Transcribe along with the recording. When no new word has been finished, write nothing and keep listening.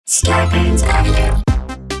Scarpins Avenue.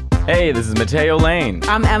 Hey, this is Mateo Lane.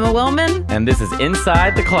 I'm Emma Willman. And this is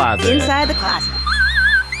Inside the Closet. Inside the Closet.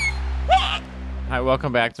 Hi,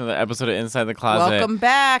 welcome back to another episode of Inside the Closet. Welcome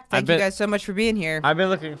back. Thank you guys so much for being here. I've been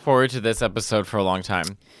looking forward to this episode for a long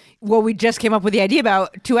time. Well, we just came up with the idea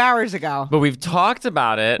about 2 hours ago. But we've talked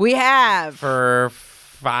about it. We have. For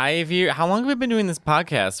 5 years. How long have we been doing this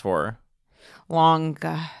podcast for? Long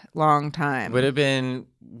time. Would have been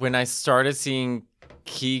when I started seeing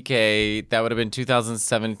Kike, that would have been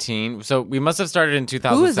 2017. So we must have started in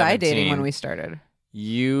 2017. Who was I dating when we started?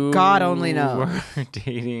 You. God only knows. Were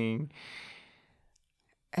dating.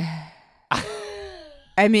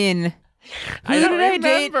 I mean, who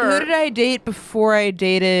did I date before I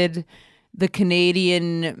dated the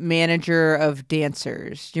Canadian manager of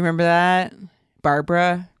dancers? Do you remember that?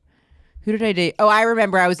 Barbara? Who did I date? Oh, I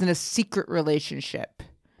remember. I was in a secret relationship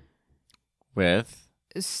with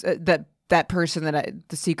that person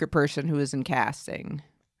the secret person who was in casting.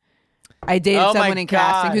 I dated someone in God.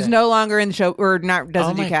 casting who's no longer in the show or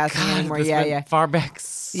doesn't do casting anymore. Yeah. Far back.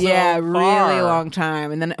 Really long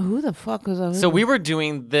time. And then who the fuck was I? So we were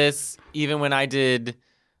doing this even when I did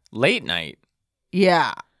late night.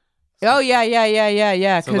 Yeah. Oh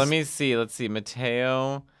yeah. So let me see. Let's see.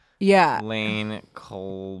 Mateo. Yeah. Lane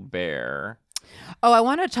Colbert. Oh, I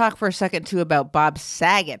want to talk for a second too about Bob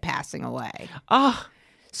Saget passing away. Oh.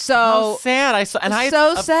 So how sad.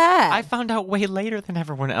 sad. I found out way later than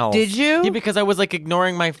everyone else. Did you? Yeah, because I was like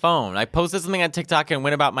ignoring my phone. I posted something on TikTok and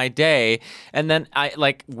went about my day, and then I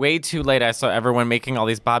way too late I saw everyone making all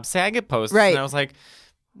these Bob Saget posts, right? And I was like,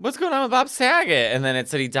 "What's going on with Bob Saget?" And then it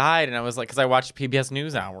said he died, and I was like, because I watched PBS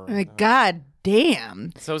NewsHour. Oh my God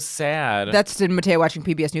damn. So sad. That's Mateo watching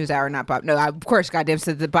PBS NewsHour, not Bob. No, of course, goddamn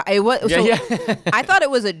said the Bob. I thought it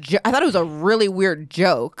was a really weird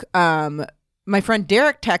joke. My friend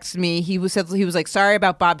Derek texted me. He was like, sorry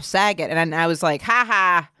about Bob Saget. And I was like,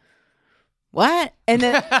 haha, what? And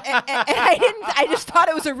then and I just thought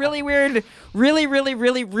it was a really weird, really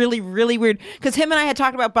weird. Because him and I had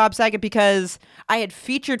talked about Bob Saget because I had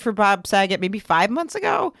featured for Bob Saget maybe 5 months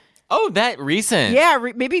ago. Oh, that recent? Yeah,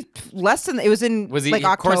 maybe less than, it was in like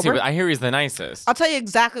October. Of course, I hear he's the nicest. I'll tell you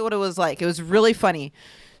exactly what it was like. It was really funny.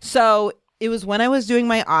 So it was when I was doing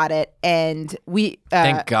my audit, and we.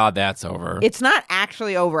 Thank God that's over. It's not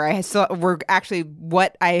actually over.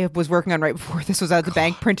 What I was working on right before this was at the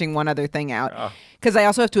bank printing one other thing out because I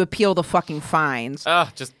also have to appeal the fucking fines.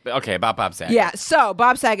 About Bob Saget. Yeah, so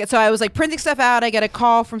Bob Saget. So I was like printing stuff out. I get a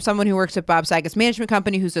call from someone who works at Bob Saget's management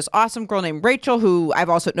company, who's this awesome girl named Rachel, who I've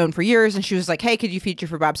also known for years, and she was like, "Hey, could you feature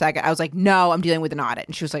for Bob Saget?" I was like, "No, I'm dealing with an audit,"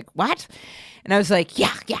 and she was like, "What?" And I was like,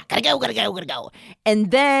 yeah, gotta go.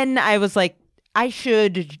 And then I was like, I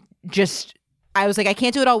was like, I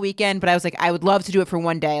can't do it all weekend, but I was like, I would love to do it for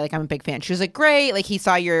one day. Like, I'm a big fan. She was like, great. Like, he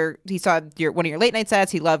saw your one of your late night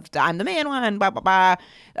sets. He loved I'm the Man one, blah, blah, blah.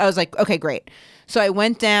 I was like, okay, great. So I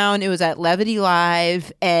went down. It was at Levity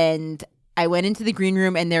Live, and I went into the green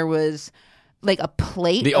room, and there was like a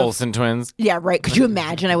plate. The Olsen twins. Yeah, right. Could you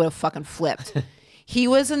imagine? I would have fucking flipped.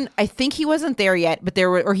 I think he wasn't there yet, but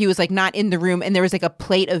he was like not in the room, and there was like a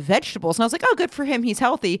plate of vegetables, and I was like, oh, good for him, he's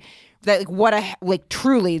healthy.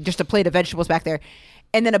 Truly just a plate of vegetables back there,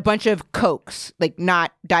 and then a bunch of Cokes, like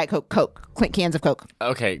not Diet Coke, cans of Coke.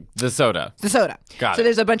 Okay, the soda. Got it. So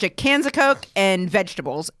there's a bunch of cans of Coke and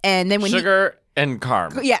vegetables, and then when sugar and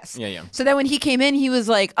carb. Yes. Yeah. So then when he came in, he was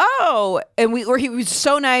like, oh, and he was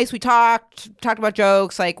so nice. We talked about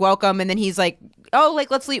jokes, like welcome, and then he's like, oh, like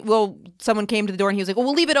let's leave. Well, someone came to the door and he was like, well,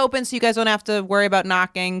 we'll leave it open so you guys don't have to worry about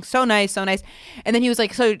knocking. So nice. And then he was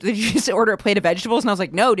like, so did you just order a plate of vegetables? And I was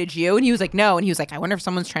like, no, did you? And he was like, no. And he was like, I wonder if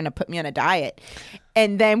someone's trying to put me on a diet.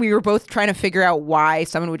 And then we were both trying to figure out why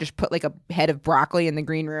someone would just put like a head of broccoli in the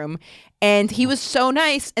green room. And he was so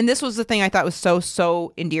nice. And this was the thing I thought was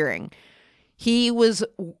so endearing. He was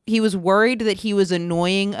worried that he was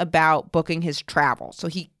annoying about booking his travel. So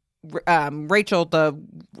Rachel,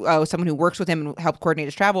 someone who works with him and helped coordinate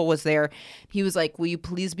his travel, was there. He was like, will you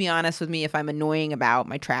please be honest with me if I'm annoying about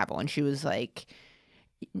my travel? And she was like,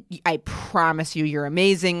 I promise you're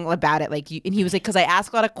amazing about it. And he was like, because I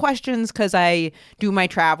ask a lot of questions because I do my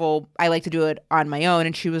travel. I like to do it on my own.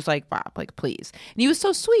 And she was like, Bob, like, please. And he was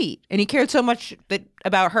so sweet. And he cared so much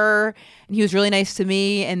about her. And he was really nice to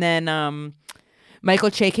me. And then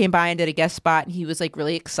Michael Che came by and did a guest spot. And he was like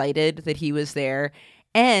really excited that he was there.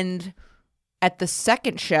 And at the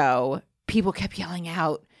second show, people kept yelling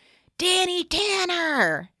out, Danny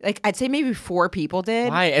Tanner. Like I'd say maybe 4 people did.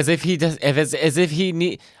 Why? As if he does. As if he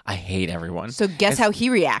need. I hate everyone. So guess how he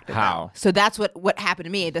reacted. How? Though. So that's what happened to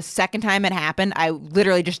me. The second time it happened, I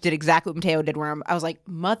literally just did exactly what Mateo did. Where I was like,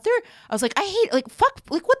 mother. I was like, I hate. Like fuck.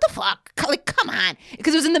 Like what the fuck? Like come on.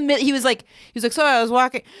 Because it was in the middle. He was like, so I was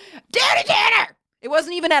walking. Danny Tanner. It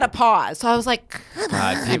wasn't even at a pause. So I was like,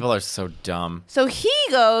 God, people are so dumb. So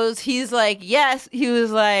he's like, yes. He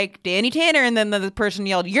was like, Danny Tanner. And then the person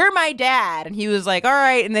yelled, you're my dad. And he was like, all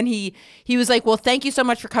right. And then he was like, well, thank you so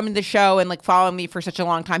much for coming to the show and like following me for such a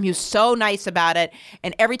long time. He was so nice about it.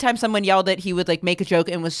 And every time someone yelled it, he would like make a joke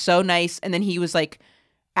and was so nice. And then he was like,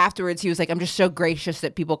 afterwards, he was like, I'm just so gracious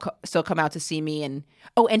that people still come out to see me. And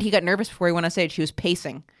he got nervous before he went on stage. He was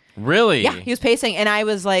pacing. Really? Yeah, he was pacing, and I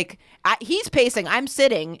was like, he's pacing, I'm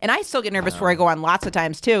sitting, and I still get nervous before I go on lots of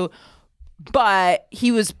times too. But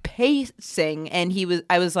he was pacing, and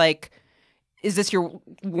I was like, is this your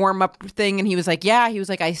warm up thing? And he was like, yeah. He was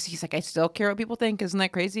like, he's like, I still care what people think. Isn't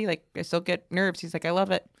that crazy? Like, I still get nerves. He's like, I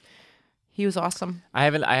love it. He was awesome. I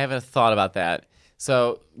haven't thought about that.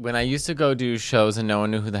 So when I used to go do shows and no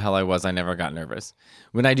one knew who the hell I was, I never got nervous.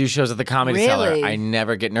 When I do shows at the Comedy Cellar, I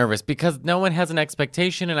never get nervous because no one has an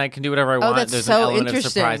expectation and I can do whatever I want. That's There's so an element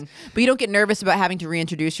interesting. of surprise. But you don't get nervous about having to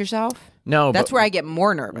reintroduce yourself? No, that's where I get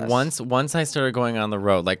more nervous. Once I started going on the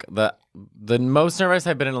road, like the most nervous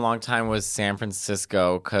I've been in a long time was San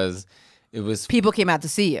Francisco because it was people came out to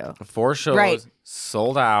see you. 4 shows, right.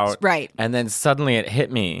 Sold out, right? And then suddenly it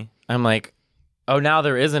hit me. I'm like, oh, now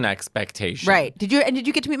there is an expectation. Right. Did you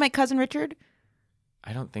get to meet my cousin Richard?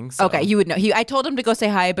 I don't think so. Okay, you would know. I told him to go say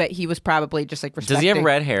hi, but he was probably just like respecting. Does he have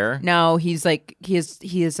red hair? No, he's like he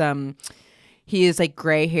is like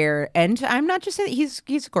gray hair, and I'm not just saying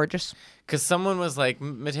he's gorgeous. Because someone was like,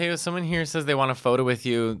 Mateo, someone here says they want a photo with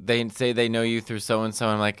you. They say they know you through so and so.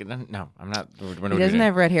 I'm like, no, I'm not. He doesn't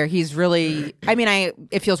have red hair. He's really. I mean,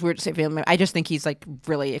 it feels weird to say him. I just think he's like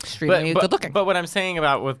really extremely good looking. But what I'm saying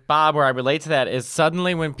about with Bob, where I relate to that, is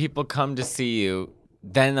suddenly when people come to see you,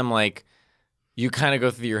 then I'm like, you kind of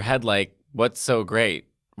go through your head like, what's so great?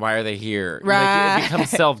 Why are they here? Right. Like, it becomes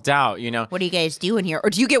self-doubt, you know? What are you guys doing here? Or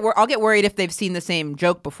do you get? I'll get worried if they've seen the same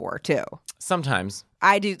joke before too. Sometimes.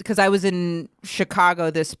 I do, because I was in Chicago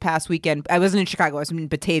this past weekend. I wasn't in Chicago. I was in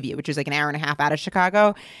Batavia, which is like an hour and a half out of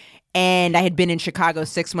Chicago. And I had been in Chicago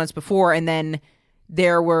 6 months before. And then but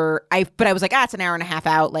I was like, it's an hour and a half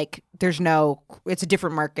out. Like, it's a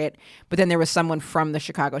different market. But then there was someone from the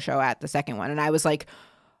Chicago show at the second one. And I was like,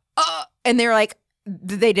 and they were like,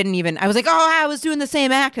 they didn't even, I was like, I was doing the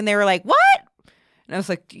same act. And they were like, what? And I was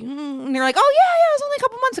like, and they're like, oh yeah, it was only a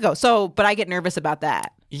couple months ago. So, but I get nervous about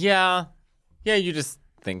that. Yeah. Yeah, you just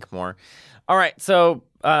think more. All right, so,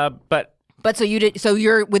 but so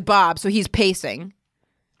you're with Bob, so he's pacing.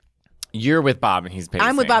 You're with Bob and he's pacing.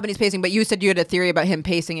 I'm with Bob and he's pacing, but you said you had a theory about him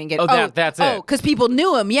pacing and getting... that's it. Oh, because people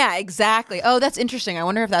knew him. Yeah, exactly. Oh, that's interesting. I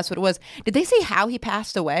wonder if that's what it was. Did they say how he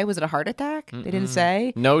passed away? Was it a heart attack? They didn't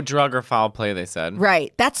say? No drug or foul play, they said.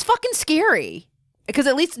 Right. That's fucking scary. Because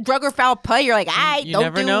at least drug or foul play, you're like, you don't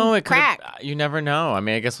never do know. crack. You never know. I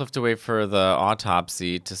mean, I guess we'll have to wait for the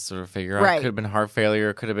autopsy to sort of figure out. It could have been heart failure.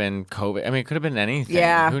 It could have been COVID. I mean, it could have been anything.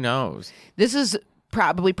 Yeah. Who knows? This is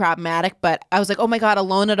probably problematic, but I was like, oh my God,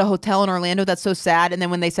 alone at a hotel in Orlando. That's so sad. And then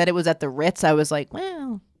when they said it was at the Ritz, I was like,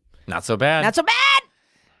 well. Not so bad. Not so bad.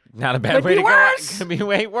 Not a bad way to go. Could be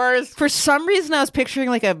way worse. For some reason, I was picturing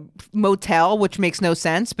like a motel, which makes no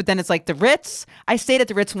sense. But then it's like the Ritz. I stayed at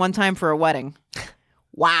the Ritz one time for a wedding.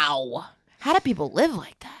 Wow. How do people live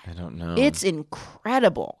like that? I don't know. It's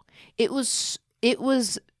incredible. It was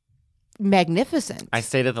magnificent. I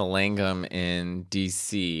stayed at the Langham in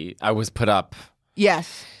D.C. I was put up.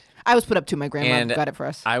 Yes. I was put up too. My grandma got it for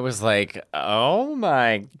us. I was like, oh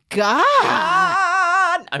my God.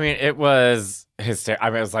 I mean, it was hysterical. I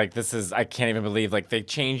mean, I was like, I can't even believe, like, they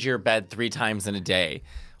change your bed 3 times in a day.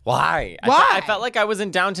 Why? I felt like I was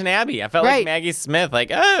in Downton Abbey. I felt like Maggie Smith,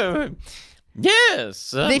 like, oh...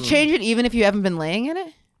 Yes. They change it even if you haven't been laying in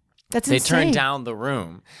it? That's insane. They turned down the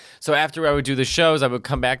room. So after I would do the shows, I would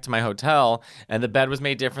come back to my hotel, and the bed was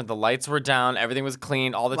made different. The lights were down. Everything was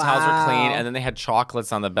clean. All the towels were clean. And then they had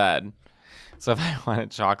chocolates on the bed. So if I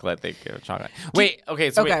wanted chocolate, they give chocolate. Wait,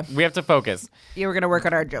 okay, so we have to focus. Yeah, we're going to work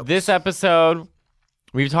on our jokes. This episode,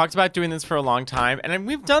 we've talked about doing this for a long time, and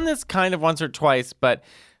we've done this kind of once or twice, but...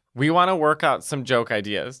 we want to work out some joke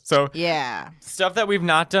ideas. So stuff that we've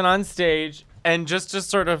not done on stage, and just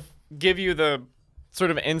sort of give you the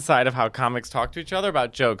sort of insight of how comics talk to each other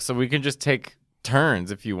about jokes. So we can just take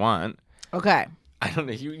turns if you want. Okay. I don't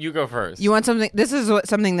know. You go first. You want something? This is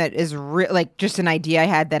something that is like just an idea I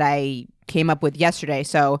had that I came up with yesterday.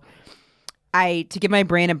 So to give my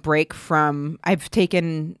brain a break from, I've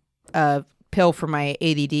taken a pill for my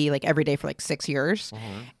ADD like every day for like 6 years.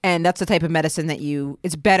 And that's the type of medicine that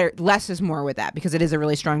it's better, less is more with that because it is a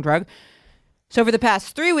really strong drug. So for the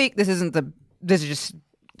past 3 weeks, this is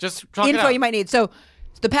just info you might need. So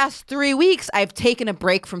the past 3 weeks, I've taken a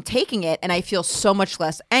break from taking it and I feel so much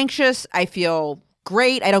less anxious. I feel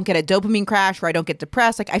great. I don't get a dopamine crash or I don't get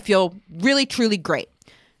depressed. Like I feel really, truly great.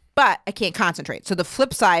 But I can't concentrate. So the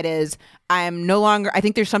flip side is I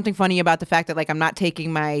think there's something funny about the fact that like I'm not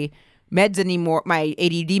taking my meds anymore, my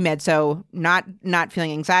ADD meds. So not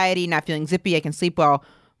feeling anxiety, not feeling zippy. I can sleep well,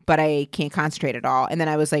 but I can't concentrate at all. And then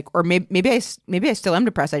I was like, or maybe I still am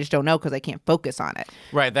depressed. I just don't know because I can't focus on it.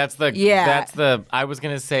 Right. I was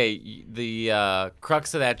going to say the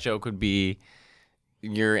crux of that joke would be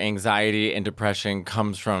your anxiety and depression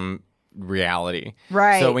comes from reality.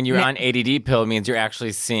 Right. So when you're on ADD pill, it means you're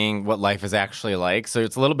actually seeing what life is actually like. So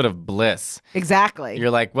it's a little bit of bliss. Exactly.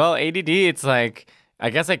 You're like, well, ADD, it's like, I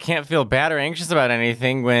guess I can't feel bad or anxious about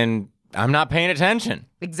anything when I'm not paying attention.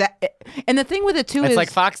 Exactly. And the thing with it too it's is like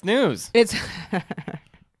Fox News. It's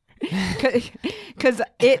because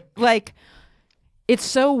it's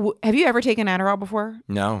so. Have you ever taken Adderall before?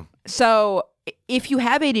 No. So if you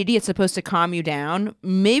have ADD, it's supposed to calm you down.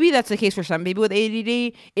 Maybe that's the case for some people with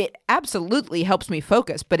ADD. It absolutely helps me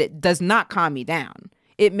focus, but it does not calm me down.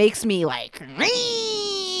 It makes me like.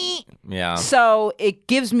 Yeah. So it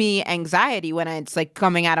gives me anxiety when it's like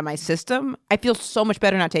coming out of my system. I feel so much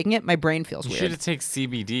better not taking it. My brain feels weird. You should take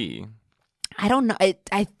CBD. I don't know.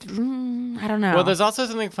 I don't know. Well, there's also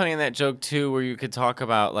something funny in that joke too, where you could talk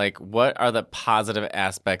about like what are the positive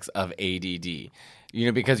aspects of ADD. You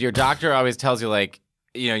know, because your doctor always tells you like,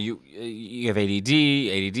 you know, you have ADD.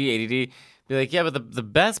 Be like, yeah, but the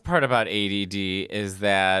best part about ADD is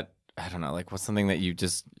that I don't know, like what's something that you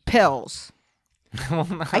just pills. Well,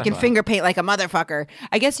 I can finger paint like a motherfucker.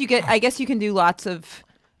 I guess you can do lots of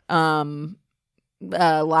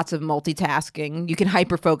multitasking. You can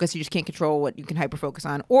hyper focus. You just can't control what you can hyper focus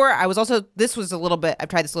on. Or I've tried this a little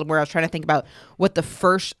more. I was trying to think about I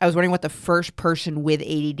was wondering what the first person with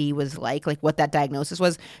ADD was like what that diagnosis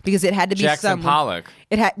was, because it had to be Jackson Pollock.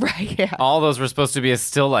 It had, right, yeah. All those were supposed to be a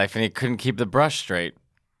still life and he couldn't keep the brush straight.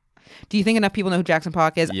 Do you think enough people know who Jackson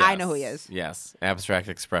Pollock is? Yes. I know who he is. Yes. Abstract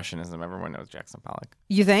expressionism. Everyone knows Jackson Pollock.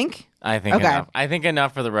 You think? I think enough. I think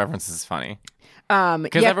enough for the reference is funny.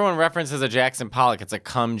 Because everyone references a Jackson Pollock. It's a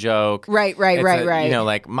cum joke. Right. You know,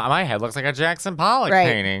 like my head looks like a Jackson Pollock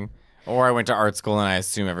painting. Or I went to art school and I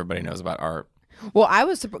assume everybody knows about art. Well,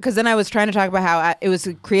 because then I was trying to talk about how it was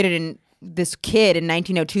created in this kid in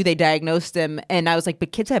 1902. They diagnosed him. And I was like,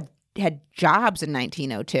 but kids had jobs in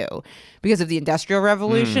 1902 because of the Industrial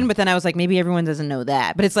Revolution. But then I was like, maybe everyone doesn't know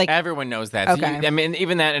that. But it's like everyone knows that. Okay. So I mean,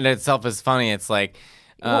 even that in itself is funny. It's like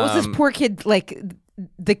what was this poor kid like?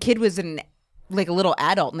 The kid was like a little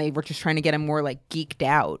adult, and they were just trying to get him more like geeked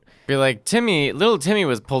out. Be like little Timmy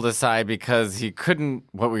was pulled aside because he couldn't.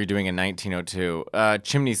 What were you doing in 1902?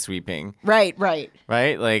 Chimney sweeping. Right.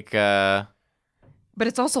 Like. But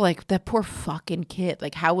it's also like that poor fucking kid.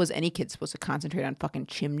 Like, how was any kid supposed to concentrate on fucking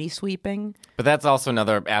chimney sweeping? But that's also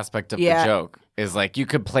another aspect of the joke. Is like you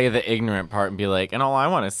could play the ignorant part and be like, and all I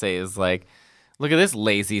want to say is like, look at this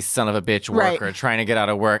lazy son of a bitch worker trying to get out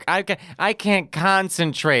of work. I can't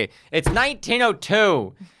concentrate. It's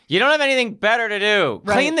 1902. You don't have anything better to do.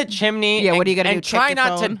 Right. Clean the chimney. Yeah, what are you gonna do? And try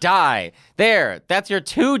not to die. There. That's your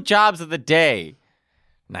 2 jobs of the day.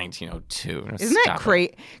 1902. Isn't that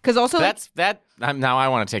crazy? Because also now I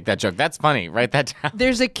want to take that joke. That's funny. Write that down.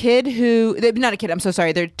 There's a kid not a kid. I'm so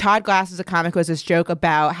sorry. Todd Glass is a comic. Was this joke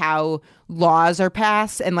about how laws are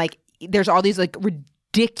passed and like there's all these like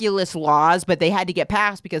ridiculous laws, but they had to get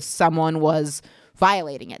passed because someone was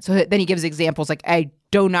violating it. So then he gives examples. Like I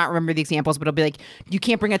do not remember the examples, but it'll be like you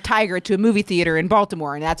can't bring a tiger to a movie theater in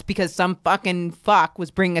Baltimore, and that's because some fucking fuck was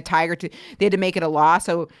bringing a tiger to. They had to make it a law.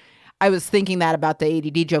 So. I was thinking that about the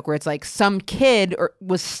ADD joke where it's like some kid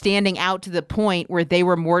was standing out to the point where they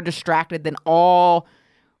were more distracted than all,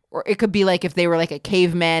 or it could be like if they were like a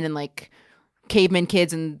caveman and like caveman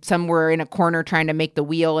kids and some were in a corner trying to make the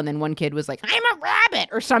wheel and then one kid was like, I'm a rabbit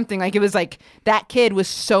or something. Like it was like that kid was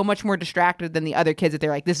so much more distracted than the other kids that they're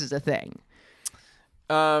like, this is a thing.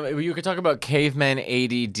 You could talk about caveman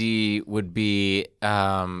ADD would be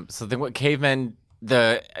something what cavemen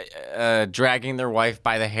dragging their wife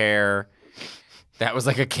by the hair. That was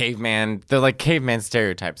like a caveman. They're like caveman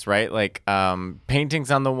stereotypes, right? Like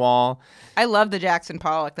paintings on the wall. I love the Jackson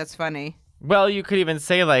Pollock. That's funny. Well, you could even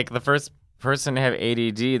say like the first person to have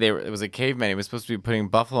ADD, it was a caveman. He was supposed to be putting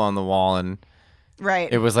buffalo on the wall and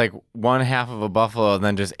Right. It was like one half of a buffalo and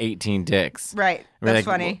then just 18 dicks. Right. That's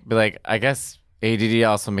funny. Be like, I guess ADD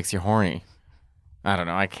also makes you horny. I don't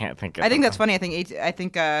know. I can't think of it. I think that's funny. I'm going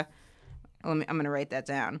to write that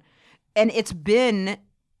down. And it's been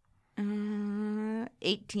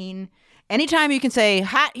 18. Anytime you can say,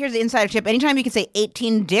 hot, here's the insider tip. Anytime you can say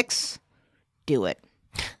 18 dicks, do it.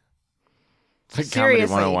 It's like Seriously.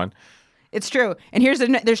 Comedy 101. It's true. And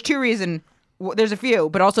there's two reasons. There's a few,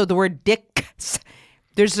 but also the word dicks.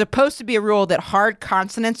 There's supposed to be a rule that hard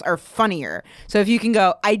consonants are funnier. So if you can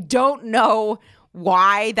go, I don't know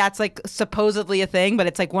why that's like supposedly a thing, but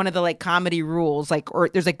it's like one of the like comedy rules. Like, or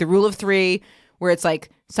there's like the rule of three where it's like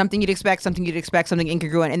something you'd expect, something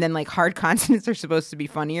incongruent, and then like hard consonants are supposed to be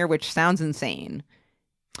funnier, which sounds insane.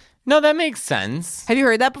 No, that makes sense. Have you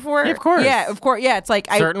heard that before? Yeah, of course. Yeah, of course. Yeah, it's like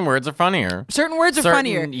certain words are funnier. Certain words are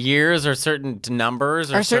funnier. Certain years or certain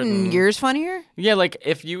numbers are certain years funnier? Yeah, like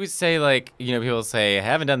if you say like, people say, I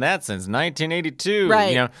haven't done that since 1982.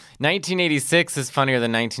 Right. 1986 is funnier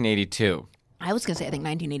than 1982. I was going to say I think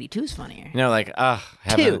 1982 is funnier. Like,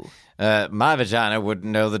 my vagina wouldn't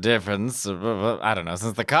know the difference. I don't know,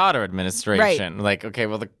 since the Carter administration. Right. Like, okay,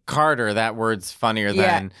 well, the Carter, that word's funnier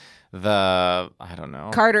than... I don't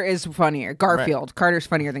know. Carter is funnier. Garfield. Right. Carter's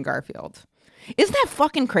funnier than Garfield. Isn't that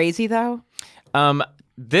fucking crazy, though?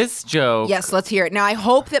 This joke... Yes, let's hear it. Now, I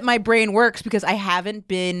hope that my brain works because I haven't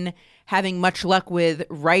been having much luck with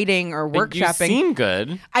writing or workshopping. You seem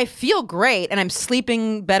good. I feel great, and I'm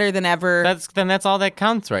sleeping better than ever. That's all that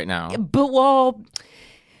counts right now. But, well...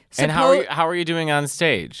 And how are you doing on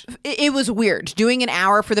stage? It was weird. Doing an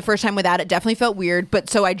hour for the first time without it definitely felt weird. But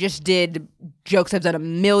so I just did jokes I've done a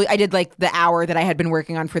million. I did like the hour that I had been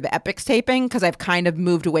working on for the Epics taping because I've kind of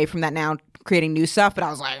moved away from that now, creating new stuff. But I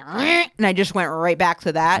was like, and I just went right back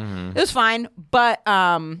to that. Mm-hmm. It was fine. But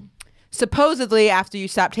supposedly after you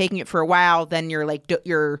stop taking it for a while, then you're like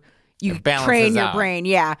you train your brain.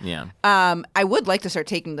 Yeah. Yeah. I would like to start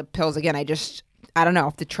taking the pills again. I don't know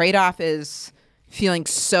if the trade-off is feeling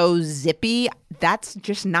so zippy, that's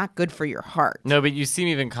just not good for your heart. No, but you seem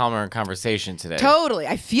even calmer in conversation today. Totally.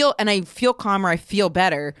 I feel calmer, I feel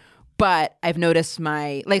better, but I've noticed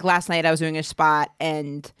last night I was doing a spot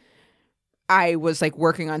and I was like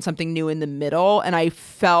working on something new in the middle and I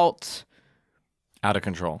felt... out of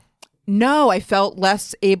control. No, I felt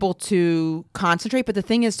less able to concentrate, but the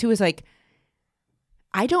thing is too is like,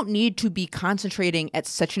 I don't need to be concentrating at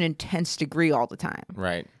such an intense degree all the time.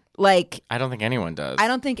 Right. Like, I don't think anyone does. I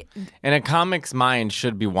don't think... And a comic's mind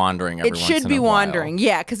should be wandering every once in a while. It should be wandering,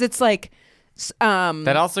 yeah, because it's like...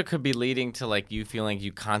 that also could be leading to like you feeling like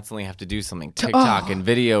you constantly have to do something, TikTok and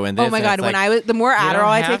video and this. Oh my God, the more Adderall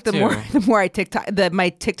I take, the more my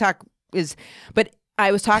TikTok is... But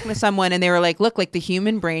I was talking to someone and they were like, look, like the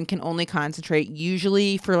human brain can only concentrate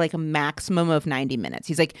usually for like a maximum of 90 minutes.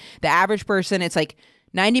 He's like, the average person, it's like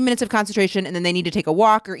 90 minutes of concentration and then they need to take a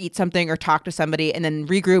walk or eat something or talk to somebody and then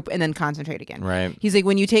regroup and then concentrate again. Right. He's like,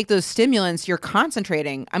 when you take those stimulants, you're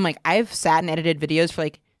concentrating. I'm like, I've sat and edited videos for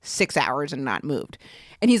like 6 hours and not moved.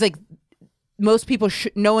 And he's like, most people,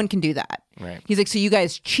 no one can do that. Right. He's like, so you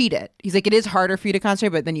guys cheat it. He's like, it is harder for you to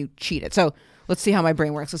concentrate, but then you cheat it. So let's see how my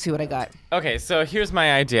brain works. Let's see what I got. Okay, so here's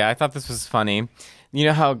my idea. I thought this was funny. You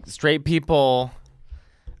know how straight people...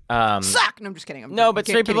 suck. No, I'm just kidding.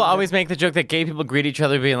 Straight people always make the joke that gay people greet each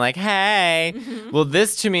other being like, hey. Mm-hmm. Well,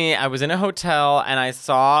 this to me, I was in a hotel and I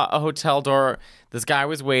saw a hotel door. This guy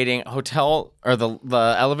was waiting.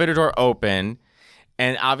 The elevator door open.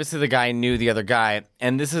 And obviously the guy knew the other guy.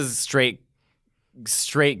 And this is straight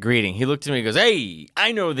greeting. He looked at me and goes, hey,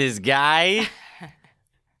 I know this guy.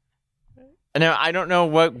 Now, I don't know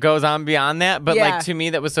what goes on beyond that. But like to me,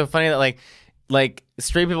 that was so funny that like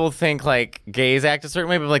straight people think like gays act a certain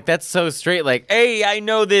way, but like that's so straight. Like, hey, I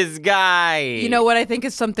know this guy. You know what I think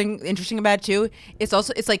is something interesting about it too? It's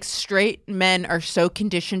like straight men are so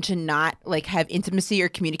conditioned to not like have intimacy or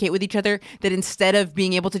communicate with each other that instead of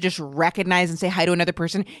being able to just recognize and say hi to another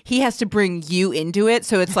person, he has to bring you into it.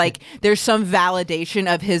 So it's like there's some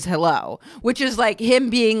validation of his hello, which is like him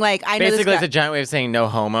being like, I know this guy. Basically, it's a giant way of saying no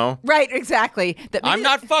homo. Right, exactly. I'm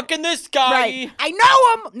not fucking this guy. Right. I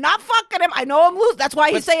know him. Not fucking him. I know him loose. That's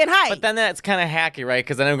why he's saying hi. But then that's kind of hacky, right?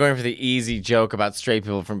 Because then I'm going for the easy joke about straight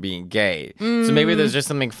people from being gay. Mm. So maybe there's just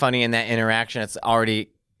something funny in that interaction. It's already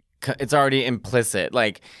implicit.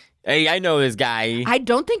 Like, hey, I know this guy. I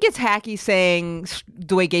don't think it's hacky saying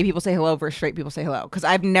the way gay people say hello versus straight people say hello. Because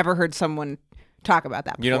I've never heard someone talk about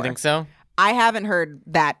that before. You don't think so? I haven't heard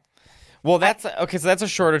that. Well, okay. So that's a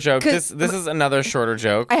shorter joke. This is another shorter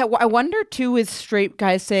joke. I wonder too with straight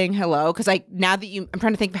guys saying hello because I'm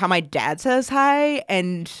trying to think of how my dad says hi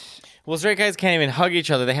and. Well, straight guys can't even hug each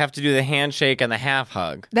other. They have to do the handshake and the half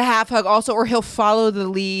hug. The half hug also, or he'll follow the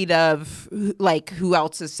lead of like who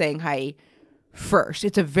else is saying hi first.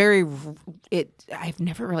 It's a very I've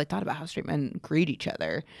never really thought about how straight men greet each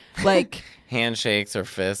other. Like handshakes or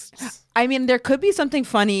fists. I mean, there could be something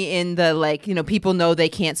funny in the like, people know they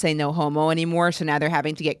can't say no homo anymore, so now they're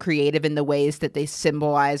having to get creative in the ways that they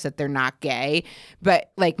symbolize that they're not gay.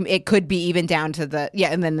 But like it could be even down to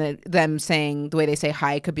and then them saying the way they say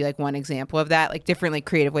hi could be like one example of that. Like different like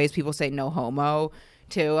creative ways people say no homo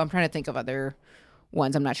too. I'm trying to think of other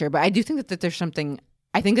ones. I'm not sure, but I do think that there's something.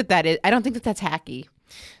 I think that is. I don't think that that's hacky.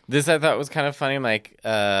 This I thought was kind of funny. Like,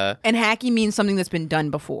 and hacky means something that's been done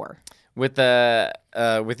before. With the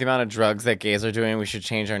amount of drugs that gays are doing, we should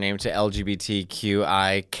change our name to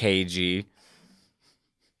LGBTQIKG.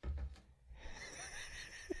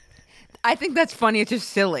 I think that's funny. It's just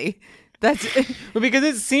silly. That's well, because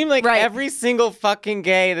it seemed like every single fucking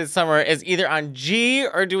gay this summer is either on G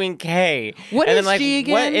or doing K. What is G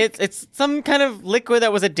again? It's some kind of liquid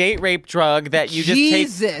that was a date rape drug that you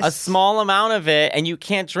just take a small amount of it and you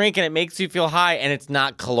can't drink and it makes you feel high and it's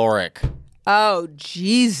not caloric. Oh,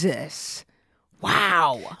 Jesus.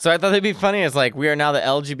 Wow. So I thought it'd be funny. It's like we are now the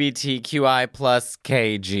LGBTQI plus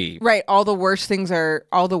KG. Right. All the worst things are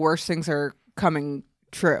coming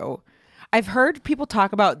true. I've heard people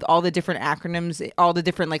talk about all the different acronyms, all the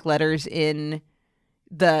different like letters in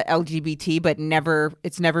the LGBT, but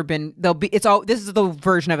it's never been. This is the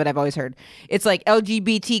version of it I've always heard. It's like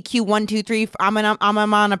LGBTQ123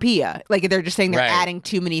 onomatopoeia. Like they're just saying they're adding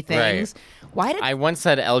too many things. Right. Why did I once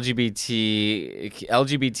said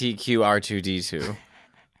LGBTQ2D2?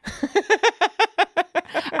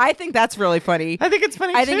 I think that's really funny. I think it's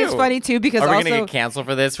funny, I think it's funny, too, because Are we also... going to get canceled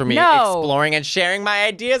for this, for me exploring and sharing my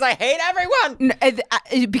ideas? I hate everyone!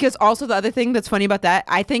 Because also the other thing that's funny about that,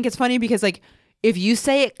 I think it's funny because, like, if you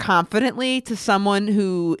say it confidently to someone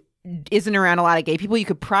who isn't around a lot of gay people, you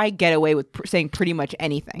could probably get away with saying pretty much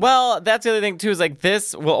anything. Well, that's the other thing, too, is, like,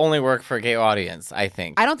 this will only work for a gay audience, I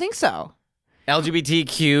think. I don't think so.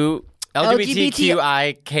 LGBTQIKG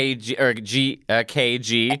or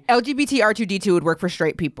KG. LGBT R2D2 would work for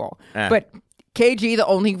straight people. But KG, the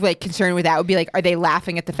only like concern with that would be like, are they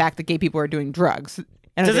laughing at the fact that gay people are doing drugs?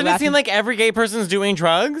 And doesn't it seem like every gay person's doing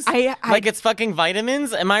drugs? Like it's fucking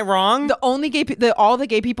vitamins? Am I wrong? The only all the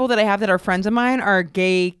gay people that I have that are friends of mine are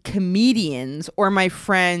gay comedians or my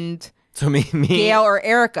friend Gail or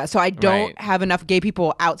Erica. So I don't have enough gay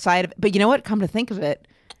people outside of. But you know what? Come to think of it,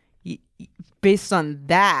 based on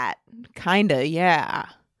that. Kinda, yeah.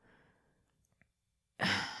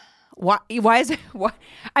 Why is it? Why?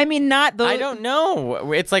 I mean, not the. I don't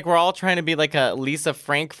know. It's like we're all trying to be like a Lisa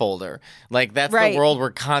Frank folder. Like that's the world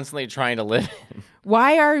we're constantly trying to live in.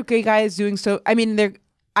 Why are gay guys doing so? I mean,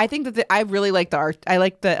 I think that I really like I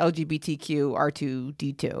like the LGBTQ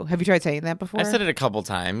R2D2. Have you tried saying that before? I said it a couple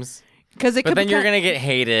times. But then you're gonna get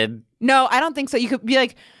hated. No, I don't think so. You could be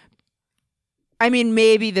like. I mean,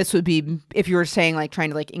 maybe this would be if you were saying like trying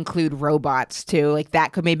to like include robots too, like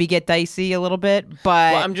that could maybe get dicey a little bit.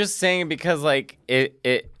 But I'm just saying because like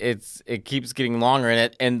it keeps getting longer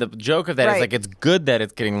and the joke of that is like it's good that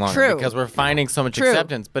it's getting longer because we're finding so much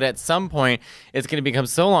acceptance. But at some point, it's going to become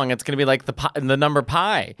so long. It's going to be like the number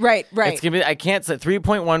pi. Right. It's going to be. I can't say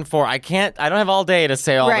 3.14. I don't have all day to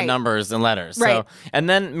say all the numbers and letters. Right. So and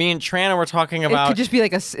then me and Trana were talking about. It could just be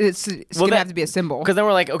like it's going to have to be a symbol. Because then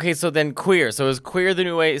we're like, okay, so then queer. So is queer the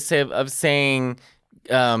new way of saying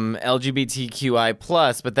LGBTQI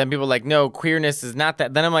plus? But then people are like, no, queerness is not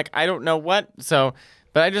that. Then I'm like, I don't know what. So,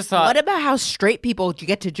 but I just thought. What about how straight people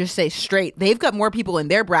get to just say straight? They've got more people in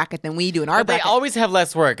their bracket than we do in our bracket. They always have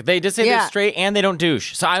less work. They just say they're straight and they don't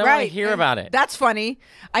douche. So I don't want to hear about it. That's funny.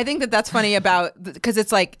 I think that's funny about because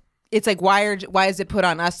it's like why is it put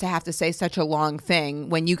on us to have to say such a long thing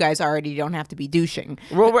when you guys already don't have to be douching?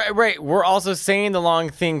 Well, right. We're also saying the long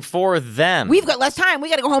thing for them. We've got less time. We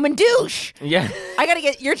got to go home and douche. Yeah. I got to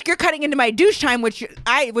get you're cutting into my douche time, which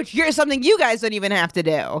you're something you guys don't even have to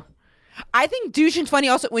do. I think douching's funny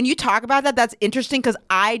also. When you talk about that, that's interesting because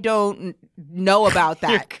I don't know about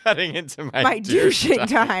that. You're cutting into my douching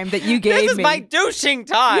time that you gave me. This is my douching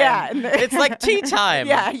time. Yeah. It's like tea time.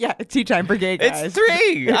 Yeah. Tea time for gay guys. It's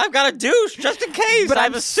 3. I've got a douche just in case. But I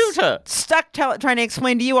have a suitor. Stuck trying to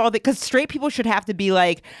explain to you all that because straight people should have to be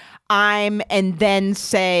like, and then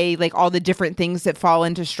say like all the different things that fall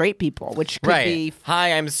into straight people, which could be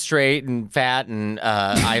hi, I'm straight and fat and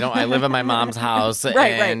I live in my mom's house and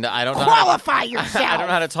I don't know qualify yourself. I don't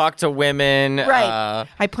know how to talk to women. Right.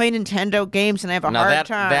 I play Nintendo games and I have a hard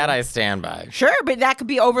time. That I stand by. Sure, but that could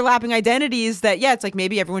be overlapping identities that it's like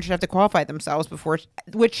maybe everyone should have to qualify themselves before,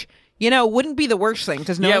 which wouldn't be the worst thing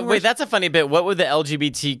because wait, that's a funny bit. What would the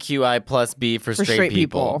LGBTQI plus be for straight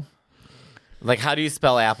people? Like, how do you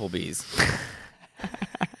spell Applebee's?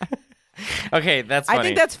 Okay, that's funny. I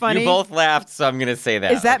think that's funny. You both laughed, so I'm going to say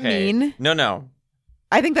that. Is that mean? No.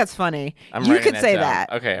 I think that's funny. You could say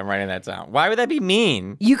that. Okay, I'm writing that down. Why would that be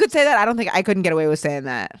mean? You could say that. I don't think I couldn't get away with saying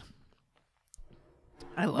that.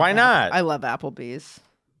 Why not? I love Applebee's.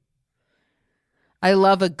 I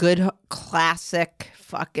love a good classic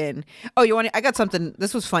fucking. Oh, you want? I got something.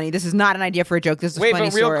 This was funny. This is not an idea for a joke. This is a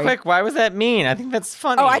funny story. Wait, but real quick, why was that mean? I think that's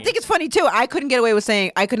funny. Oh, I think it's funny too. I could not get away with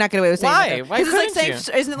saying. Why? Why couldn't you?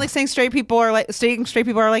 Isn't it like saying straight people are like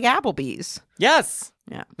Applebee's? Yes.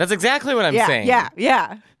 Yeah. That's exactly what I'm saying.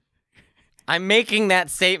 Yeah. I'm making that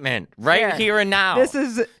statement here and now. This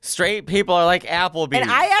is straight people are like Applebee's.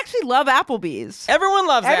 And I actually love Applebee's. Everyone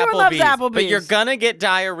loves Applebee's. But you're gonna get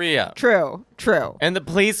diarrhea. True. And the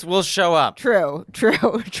police will show up. True.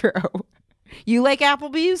 You like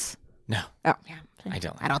Applebee's? No. Oh, yeah. I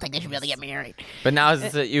don't. I don't think they should really get married. But now is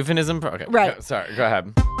this a euphemism? Okay. Right. Sorry. Go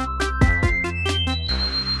ahead.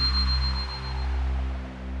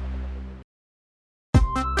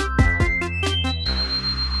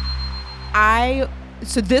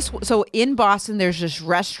 So in Boston, there's this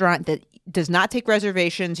restaurant that does not take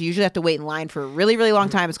reservations. You usually have to wait in line for a really, really long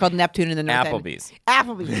time. It's called Neptune in the North Applebee's. End.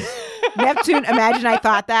 Applebee's. Neptune. Imagine I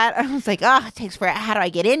thought that. I was like, it takes forever. How do I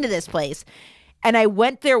get into this place? And I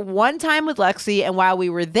went there one time with Lexi, and while we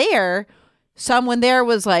were there, someone there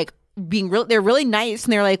was like they're really nice,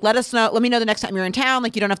 and they're like, let me know the next time you're in town.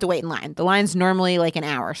 Like, you don't have to wait in line. The line's normally like an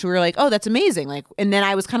hour. So we were like, oh, that's amazing. Like, and then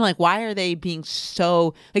I was kind of like, why are they being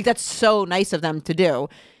so like, that's so nice of them to do.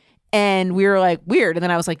 And we were like, weird. And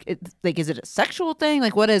then I was like, is it a sexual thing?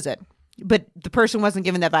 Like, what is it? But the person wasn't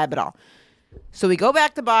giving that vibe at all. So we go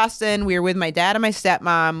back to Boston. We were with my dad and my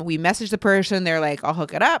stepmom. We message the person. They're like, I'll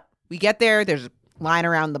hook it up. We get there. There's a line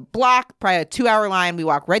around the block, probably a 2-hour line. We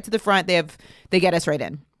walk right to the front. They get us right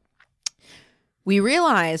in. We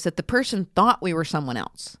realized that the person thought we were someone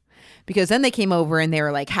else because then they came over and they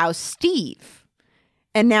were like, how's Steve?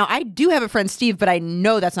 And now I do have a friend, Steve, but I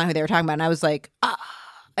know that's not who they were talking about. And I was like,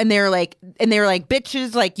 And they were like,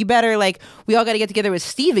 bitches, like, you better, like, we all got to get together with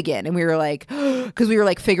Steve again. And we were like, because we were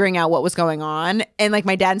like figuring out what was going on. And like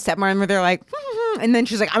my dad and stepmom were there like, and then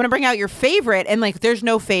she's like, I'm going to bring out your favorite. And like, there's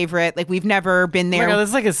no favorite. Like, we've never been there. Oh my God, this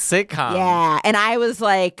is like a sitcom. Yeah. And I was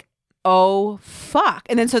like, oh, fuck.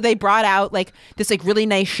 And then so they brought out like this like really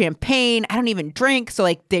nice champagne. I don't even drink. So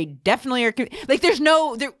like they definitely are like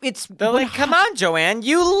they're like, come on, Joanne.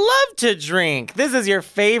 You love to drink. This is your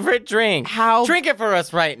favorite drink. Drink it for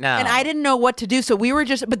us right now. And I didn't know what to do. So we were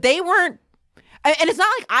but they weren't. And it's not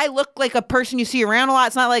like I look like a person you see around a lot.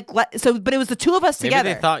 It's not like but it was the two of us together.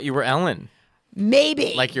 Maybe they thought you were Ellen.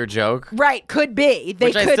 Maybe. Like your joke? Right, could be.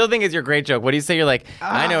 I still think is your great joke. What do you say? You're like,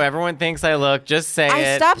 I know everyone thinks I look, just say it.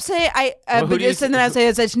 I stopped saying, and then I say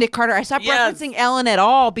it's Nick Carter. I stopped referencing Ellen at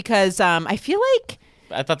all because I feel like.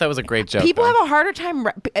 I thought that was a great joke. People have a harder time,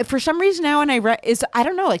 for some reason now, and I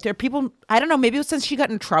don't know, like there are people, I don't know, maybe it was since she got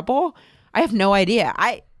in trouble. I have no idea.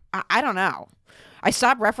 I don't know. I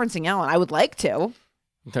stopped referencing Ellen. I would like to.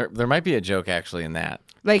 There might be a joke actually in that.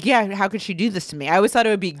 Like, yeah, how could she do this to me? I always thought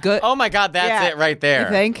it would be good. Oh my God, that's it right there. You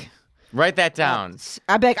think? Write that down.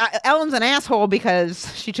 I'd be like, Ellen's an asshole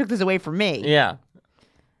because she took this away from me. Yeah.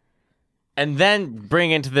 And then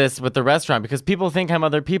bring into this with the restaurant because people think I'm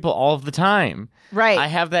other people all of the time. Right. I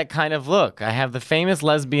have that kind of look. I have the famous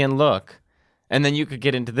lesbian look. And then you could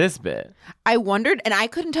get into this bit. I wondered, and I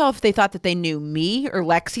couldn't tell if they thought that they knew me or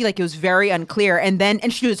Lexi. Like, it was very unclear.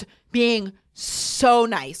 And she was being so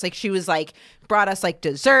nice. Like, she was like, brought us like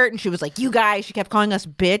dessert, and she was like, you guys, she kept calling us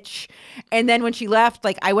bitch. And then when she left,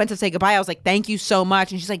 like, I went to say goodbye. I was like, thank you so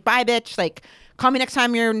much. And she's like, bye, bitch. Like, call me next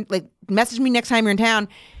time message me next time you're in town.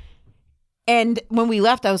 And when we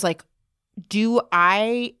left, I was like,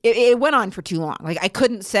 it went on for too long. Like, I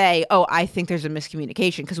couldn't say, oh, I think there's a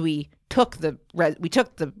miscommunication because we took the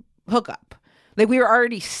hookup. Like, we were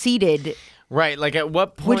already seated. Right. Like, at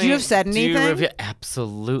what point would you have said anything?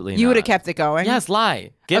 Absolutely not. You would have kept it going? Yes,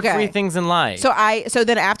 lie. Get free things and lie. So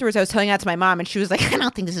then afterwards, I was telling that to my mom, and she was like, I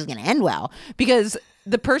don't think this is going to end well because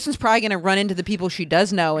the person's probably going to run into the people she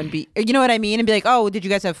does know and be, you know what I mean? And be like, oh, did you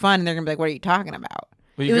guys have fun? And they're going to be like, what are you talking about?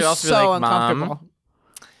 Well, it was so uncomfortable.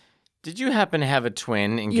 Did you happen to have a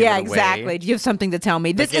twin and give it away? Exactly. Do you have something to tell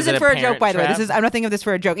me? This isn't for a joke, by the way. I'm not thinking of this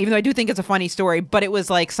for a joke, even though I do think it's a funny story. But it was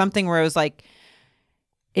like something where it was like,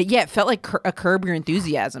 it felt like a Curb Your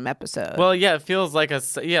Enthusiasm episode. Well, yeah, it feels like like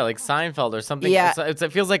Seinfeld or something. Yeah.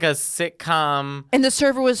 It feels like a sitcom. And the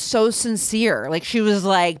server was so sincere. Like, she was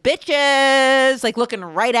like, bitches, like looking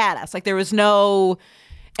right at us. Like, there was no...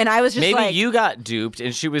 And I was just maybe you got duped,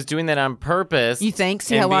 and she was doing that on purpose. You think?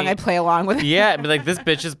 See how long I play along with it? Yeah, be like, this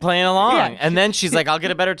bitch is playing along. Yeah. And then she's like, I'll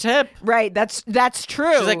get a better tip. Right, that's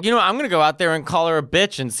true. She's like, I'm going to go out there and call her a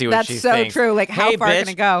bitch and see what she thinks. That's so true. Like, how far can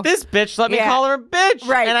it go? This bitch let me call her a bitch.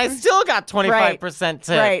 Right. And I still got 25%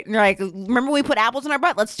 tip. Right. Like, remember we put apples in our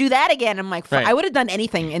butt? Let's do that again. I'm like, I would have done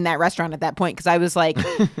anything in that restaurant at that point because I was like,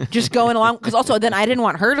 just going along. Because also, then I didn't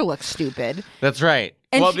want her to look stupid. That's right.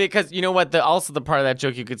 And because you know what? Also, the part of that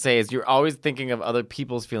joke you could say is you're always thinking of other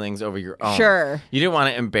people's feelings over your own. Sure. You didn't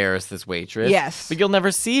want to embarrass this waitress. Yes. But you'll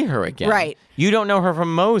never see her again. Right. You don't know her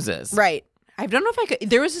from Moses. Right. I don't know if I could.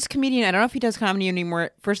 There was this comedian. I don't know if he does comedy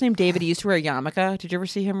anymore. First name David. He used to wear a yarmulke. Did you ever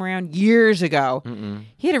see him around? Years ago. Mm-mm.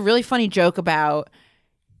 He had a really funny joke about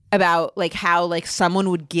like how like someone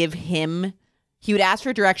would give him. He would ask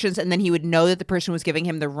for directions, and then he would know that the person was giving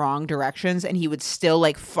him the wrong directions, and he would still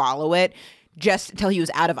like follow it. Just until he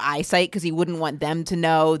was out of eyesight because he wouldn't want them to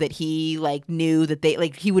know that he like knew that they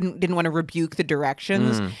like he didn't want to rebuke the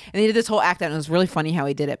directions. And he did this whole act out and it was really funny how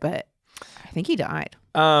he did it, but I think he died.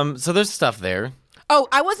 So there's stuff there. Oh,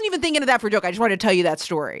 I wasn't even thinking of that for a joke. I just wanted to tell you that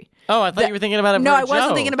story. Oh, I thought you were thinking about it for a joke. No, I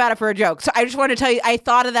wasn't thinking about it for a joke. So I just wanted to tell you, I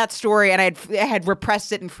thought of that story and I had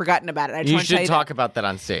repressed it and forgotten about it. You should talk about that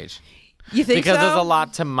on stage. You think because there's a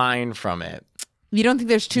lot to mine from it. You don't think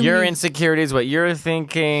there's too your many... insecurities, what you're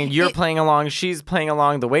thinking, you're playing along, she's playing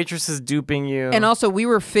along, the waitress is duping you. And also, we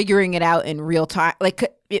were figuring it out in real time.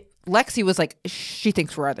 Like, Lexi was like, she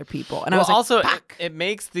thinks we're other people. And I was like, also, it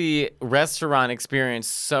makes the restaurant experience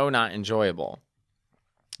so not enjoyable.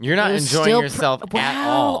 You're not enjoying yourself at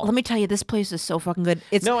all. Let me tell you, this place is so fucking good.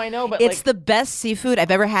 No, I know, but it's the best seafood I've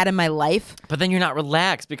ever had in my life. But then you're not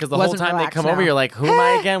relaxed because the whole time they come over, you're like, who am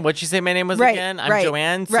I again? What'd she say my name was again? I'm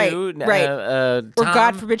Joanne, Sue, Or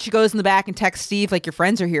God forbid she goes in the back and texts Steve, like, your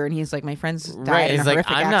friends are here. And he's like, my friends died in a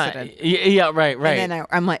horrific accident. Yeah, right. And then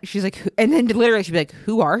I'm like, she's like, and then literally she'd be like,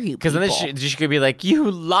 who are you? Because then she could be like, you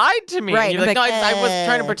lied to me. Right. And you're like, no, I was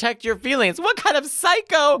trying to protect your feelings. What kind of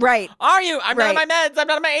psycho are you? I'm not on my meds. I'm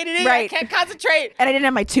not on my ADD. I can't concentrate. And I didn't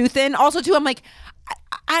have my tooth in. Also, too, I'm like,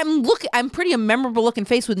 I'm pretty a memorable looking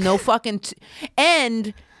face with no fucking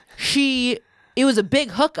and it was a big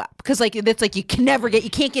hookup because like it's like you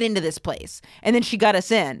can't get into this place. And then she got us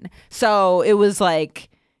in. So it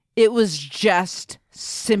was just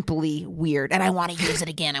simply weird. And I want to use it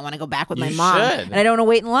again. I want to go back with my mom. And I don't want to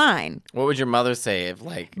wait in line. What would your mother say if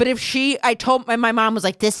like... But if I told my mom was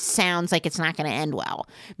like, this sounds like it's not going to end well.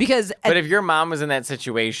 Because... But if your mom was in that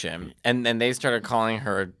situation and they started calling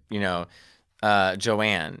her,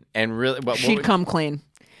 Joanne and really... She'd come clean.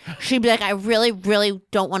 She'd be like, I really, really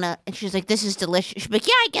don't want to... And she's like, this is delicious. She'd be like,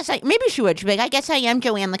 yeah, I guess maybe she would. She'd be like, I guess I am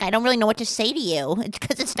Joanne. Like, I don't really know what to say to you. It's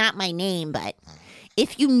because it's not my name, but...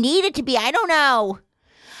 If you need it to be, I don't know.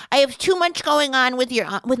 I have too much going on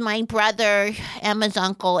with my brother, Emma's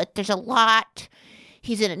uncle. There's a lot.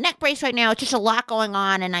 He's in a neck brace right now. It's just a lot going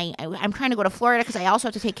on, and I'm trying to go to Florida because I also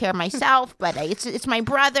have to take care of myself. But it's my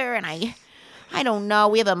brother, and I don't know.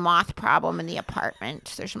 We have a moth problem in the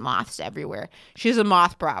apartment. There's moths everywhere. She has a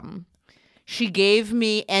moth problem. She gave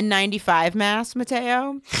me N95 masks,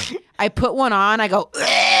 Mateo. I put one on. I go.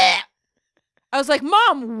 Ugh! I was like,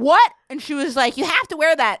 Mom, what? And she was like, you have to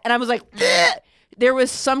wear that. And I was like, ugh! There was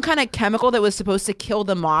some kind of chemical that was supposed to kill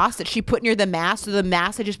the moths that she put near the mask. So the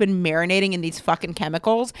mask had just been marinating in these fucking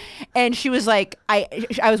chemicals. And she was like, I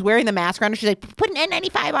was wearing the mask around her. She's like, put an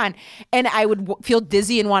N95 on. And I would feel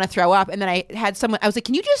dizzy and want to throw up. And then I was like,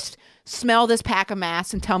 can you just smell this pack of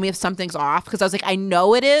masks and tell me if something's off? Because I was like, I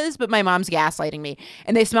know it is, but my mom's gaslighting me.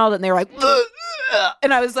 And they smelled it and they were like, ugh!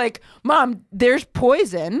 And I was like, Mom, there's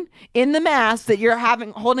poison in the mask that you're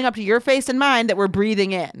holding up to your face and mine that we're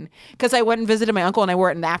breathing in. Because I went and visited my uncle and I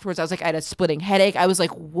wore it, and afterwards I was like, I had a splitting headache. I was like,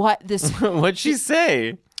 what this? What'd she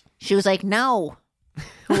say? She was like, no.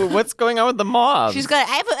 What's going on with the moths? She's got,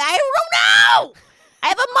 I don't know. I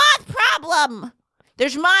have a moth problem.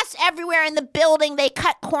 There's moths everywhere in the building. They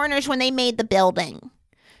cut corners when they made the building.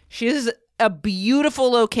 She is a beautiful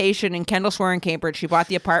location in Kendall Square in Cambridge. She bought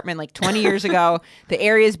the apartment like 20 years ago. The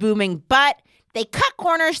area is booming, but they cut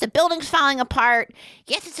corners. The building's falling apart.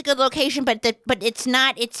 Yes, it's a good location, but it's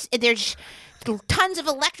not. There's tons of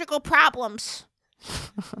electrical problems.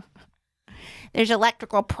 there's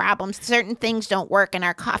electrical problems. Certain things don't work in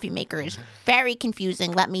our coffee maker. It's very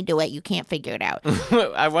confusing. Let me do it. You can't figure it out.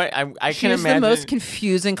 I can She's imagine the most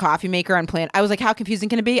confusing coffee maker on planet. I was like, how confusing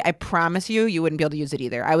can it be? I promise you wouldn't be able to use it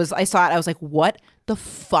either. I saw it. I was like, what the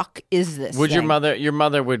fuck is this? Would thing? your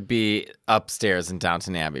mother would be upstairs in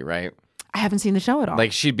Downton Abbey, right? I haven't seen the show at all.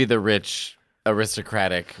 Like she'd be the rich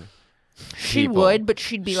aristocratic. She people. would, but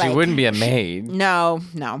she'd be like... She wouldn't be a maid. No.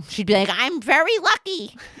 She'd be like, I'm very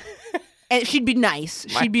lucky. And she'd be nice.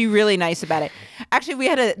 She'd be really nice about it. Actually,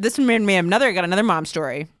 this made me I got another mom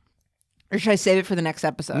story. Or should I save it for the next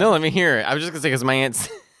episode? No, let me hear it. I was just going to say, because my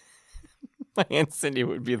Aunt Cindy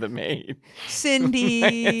would be the maid. Cindy. My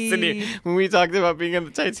Aunt Cindy, when we talked about being in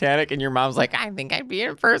the Titanic and your mom's like, I think I'd be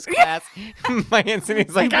in first class. My Aunt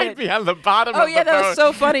Cindy's like, I'd be on the bottom of the boat. That was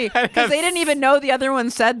so funny. Because they didn't even know the other one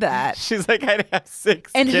said that. She's like, I'd have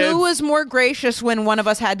 6 And kids. who was more gracious when one of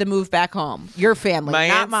us had to move back home? Your family, my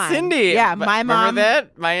not Aunt mine. Cindy. Yeah, my mom. Remember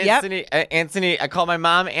that? My Aunt Cindy. Aunt Cindy, I called my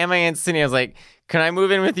mom and my Aunt Cindy. I was like, can I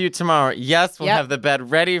move in with you tomorrow? Yes, we'll have the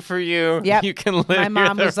bed ready for you. Yep. You can live my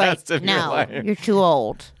mom here the was like, rest of your No, life. you're too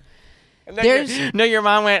old. Your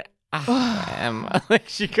mom went, like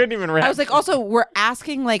she couldn't even wrap. I was like, also, we're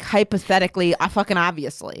asking like hypothetically, fucking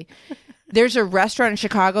obviously. There's a restaurant in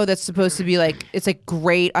Chicago that's supposed to be like, it's like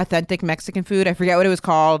great, authentic Mexican food. I forget what it was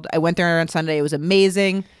called. I went there on Sunday. It was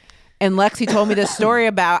amazing. And Lexi told me this story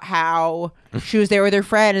about how she was there with her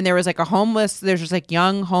friend and there was like there's just like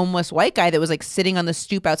young homeless white guy that was like sitting on the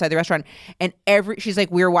stoop outside the restaurant. And she's like,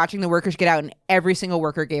 we were watching the workers get out and every single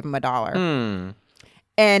worker gave him $1.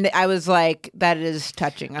 And I was like, that is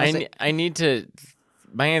touching. My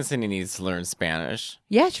Aunt Cindy needs to learn Spanish.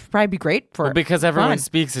 Yeah, it should probably be great for because everyone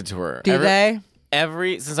speaks it to her. Do they?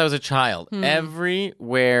 Since I was a child,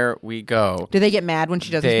 everywhere we go. Do they get mad when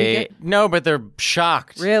she doesn't speak it? No, but they're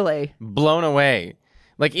shocked. Really? Blown away.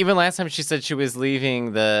 Like even last time she said she was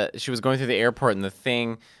going through the airport and the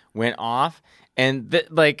thing went off. And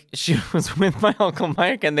she was with my Uncle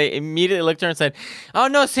Mike and they immediately looked at her and said, "Oh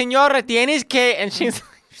no, señora, tienes que," and she's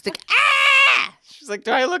like, "Ah!" She's like,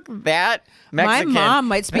 "Do I look that Mexican?" My mom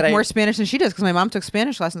might speak more Spanish than she does because my mom took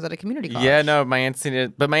Spanish lessons at a community college. Yeah, no, my Aunt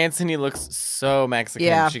Cindy looks so Mexican.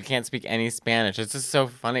 Yeah. She can't speak any Spanish. It's just so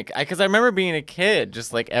funny. Because I remember being a kid,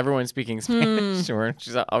 just like everyone speaking Spanish to her.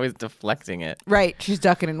 She's always deflecting it. Right. She's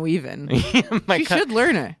ducking and weaving. She should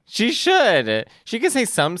learn it. She should. She could say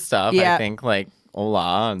some stuff, I think, like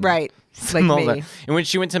hola. Right. Like me. And when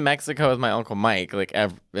she went to Mexico with my Uncle Mike,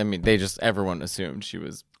 everyone assumed she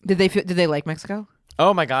was. Did they like Mexico?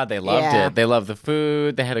 Oh my God, they loved it. They loved the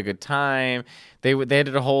food. They had a good time. They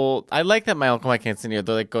did a whole. I like that my Uncle Mike and Cindy,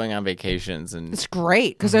 they're like going on vacations and. It's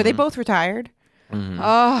great because are they both retired? Mm-hmm.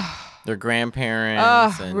 Oh, their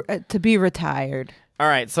grandparents. To be retired. All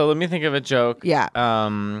right, so let me think of a joke. Yeah.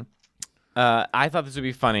 I thought this would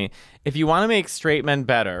be funny. If you want to make straight men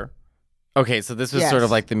better. Okay, so this was sort of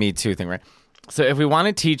like the Me Too thing, right? So if we want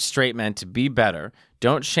to teach straight men to be better,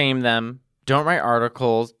 don't shame them, don't write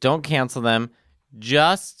articles, don't cancel them,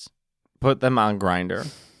 just put them on Grindr.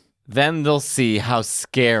 Then they'll see how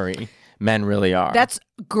scary men really are. That's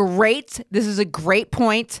great. This is a great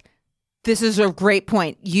point.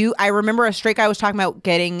 I remember a straight guy was talking about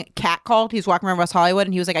getting catcalled. He was walking around West Hollywood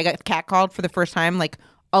and he was like, I got catcalled for the first time, like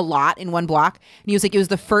a lot in one block. And he was like, it was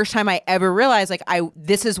the first time I ever realized like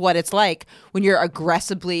this is what it's like when you're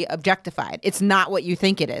aggressively objectified. It's not what you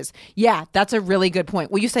think it is. Yeah, that's a really good point.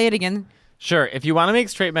 Will you say it again? Sure. If you want to make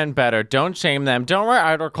straight men better, don't shame them, don't write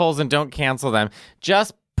articles, and don't cancel them.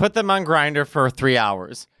 Just put them on Grindr for 3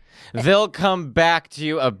 hours. They'll come back to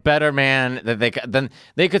you a better man that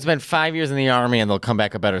they could spend 5 years in the army and they'll come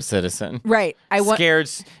back a better citizen. Right. Scared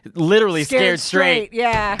straight.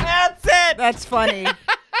 Yeah. That's it. That's funny.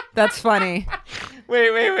 That's funny.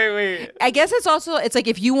 Wait. I guess it's like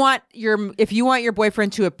if you want your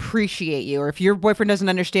boyfriend to appreciate you, or if your boyfriend doesn't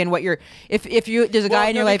understand what there's a guy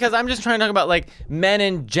in your life. Because I'm just trying to talk about like men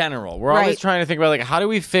in general. We're always trying to think about like how do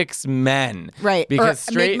we fix men? Right. Because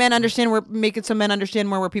or make men understand some men understand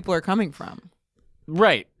more where people are coming from.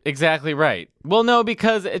 Right. Exactly right. Well, no,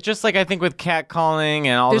 because it's just like I think with catcalling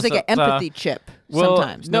and all there's this like an empathy chip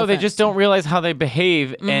sometimes. No, they offense. just don't realize how they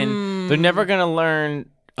behave, and they're never gonna learn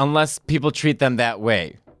unless people treat them that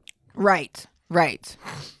way. Right.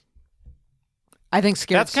 I think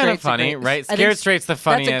scared. That's kind of funny, right? Scared straight's the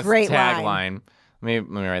funniest that's a great tagline. Let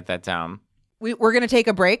me write that down. We're gonna take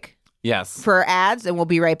a break. Yes. For ads, and we'll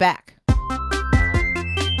be right back.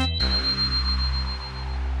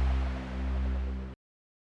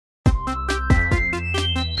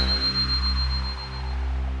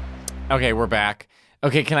 Okay, we're back.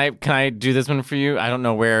 Okay, can I do this one for you? I don't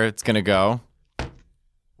know where it's gonna go.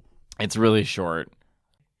 It's really short.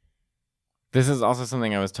 This is also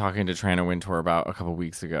something I was talking to Trina Wintour about a couple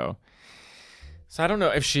weeks ago. So I don't know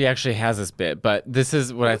if she actually has this bit, but this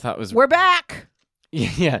is what I thought was... We're back!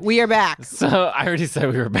 Yeah. We are back. So I already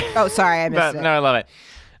said we were back. Oh, sorry, I missed it. No, I love it.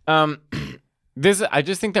 I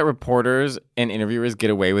just think that reporters and interviewers get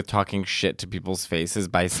away with talking shit to people's faces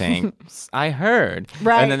by saying, I heard.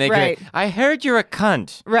 Right, and then they right. go, I heard you're a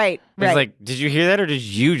cunt. Right, right. It's like, did you hear that or did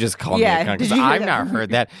you just call me a cunt? did Because you hear I've that not from heard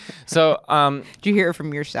that. So did you hear it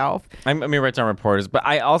from yourself? let me write down reporters. But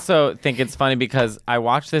I also think it's funny because I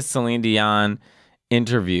watched this Celine Dion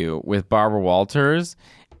interview with Barbara Walters,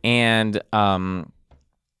 and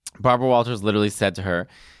Barbara Walters literally said to her,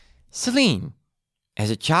 Celine, as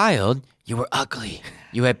a child, you were ugly.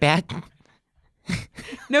 You had bad...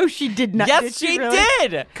 No, she did not. Yes, she really?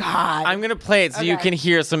 did. God. I'm going to play it so you can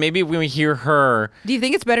hear. So maybe when we hear her... Do you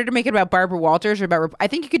think it's better to make it about Barbara Walters or about... I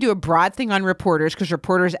think you could do a broad thing on reporters because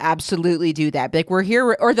reporters absolutely do that. Like, we're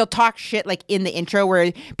here... Or they'll talk shit like in the intro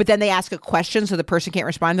but then they ask a question so the person can't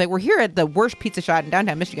respond. Like, we're here at the worst pizza shop in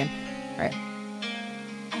downtown Michigan. All right.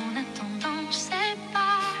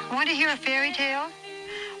 Want to hear a fairy tale?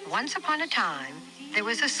 Once upon a time, there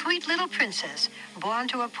was a sweet little princess born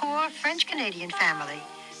to a poor French-Canadian family,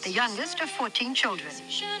 the youngest of 14 children.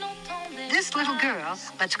 This little girl,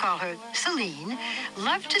 let's call her Celine,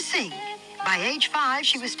 loved to sing. By age 5,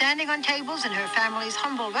 she was standing on tables in her family's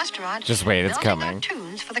humble restaurant. Just wait, it's belting coming. out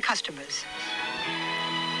tunes for the customers.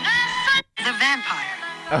 The Vampire.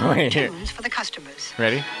 Oh, wait. Tunes for the customers.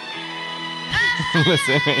 Ready?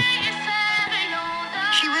 Listen.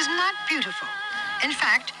 She was not beautiful. In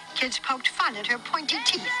fact, kids poked fun at her pointy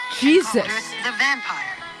teeth. Jesus. And called her the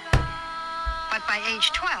Vampire. But by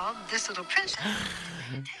age 12, this little princess...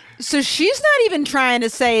 So she's not even trying to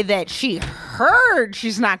say that she heard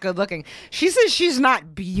she's not good looking. She says she's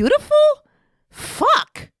not beautiful?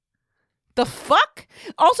 Fuck. The fuck?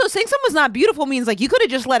 Also, saying someone's not beautiful means like you could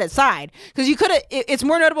have just let it slide. Because you could have, it's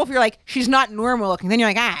more notable if you're like, she's not normal looking. Then you're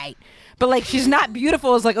like, all right. But like, she's not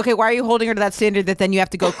beautiful is like, okay, why are you holding her to that standard that then you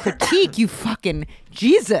have to go critique, you fucking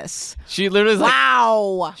Jesus. She literally was wow.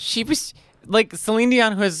 like, she was like Celine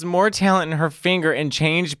Dion, who has more talent in her finger and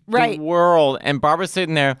changed Right. the world. And Barbara's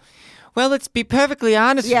sitting there, well, let's be perfectly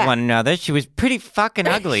honest with one another. She was pretty fucking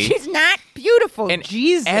ugly. She's not beautiful. And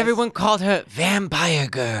Jesus. everyone called her Vampire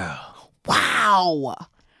Girl. Wow.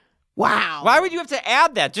 Wow. Why would you have to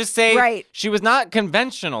add that? Just say Right. she was not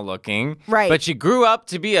conventional looking, Right. but she grew up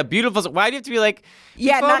to be a beautiful... Why do you have to be like...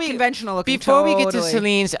 Yeah, before not conventional looking, Before we get to totally.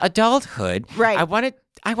 Celine's adulthood, Right. I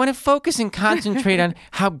want to focus and concentrate on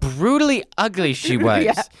how brutally ugly she was.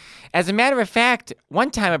 Yeah. As a matter of fact, one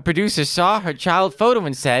time a producer saw her child photo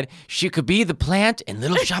and said she could be the plant in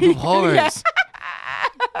Little Shop of Horrors.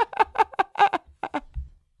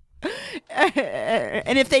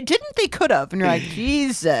 And if they didn't, they could have. And you're like,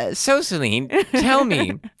 Jesus. So, Celine, tell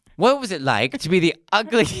me, what was it like to be the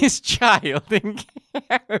ugliest child in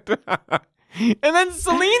Canada? And then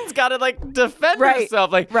Celine's got to like defend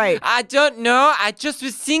herself. Like, I don't know. I just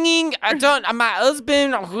was singing. My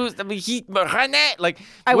husband, René. Like,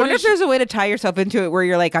 I wonder if there's a way to tie yourself into it where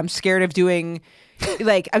you're like, I'm scared of doing,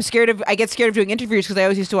 I get scared of doing interviews because I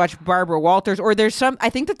always used to watch Barbara Walters. Or I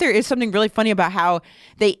think that there is something really funny about how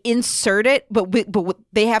they insert it, but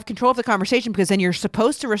they have control of the conversation because then you're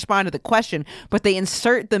supposed to respond to the question, but they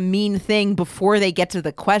insert the mean thing before they get to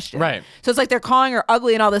the question. Right. So it's like they're calling her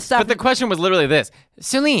ugly and all this stuff. But the question was literally this: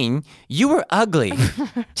 Celine, you were ugly.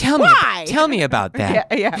 Tell me about that.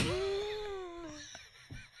 Yeah.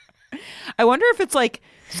 I wonder if it's like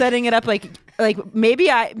setting it up like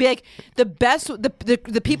maybe I be like the best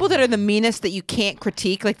the people that are the meanest that you can't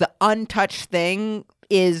critique, like the untouched thing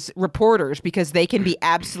is reporters because they can be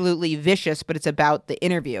absolutely vicious, but it's about the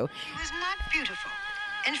interview. She was not beautiful.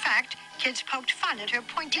 In fact, kids poked fun at her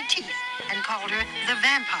pointy teeth and called her the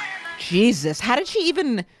Vampire. Jesus, how did she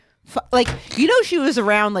even she was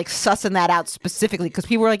around like sussing that out specifically because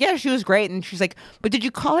people were like, yeah, she was great, and she's like, but did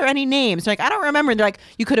you call her any names? They're like, I don't remember. And they're like,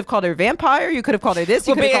 you could have called her Vampire, you could have called her this,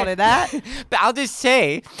 you could have called her that. But I'll just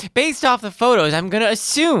say, based off the photos, I'm gonna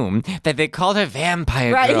assume that they called her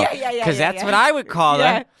Vampire Right, Girl. yeah. Because that's what I would call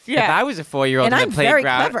her if I was a 4-year-old And in I'm the very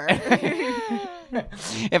playground. clever.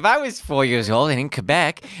 If I was 4 years old and in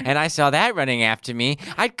Quebec and I saw that running after me,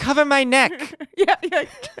 I'd cover my neck. Yeah.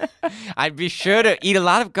 I'd be sure to eat a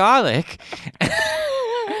lot of garlic.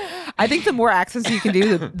 I think the more accents you can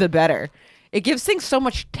do, the better. It gives things so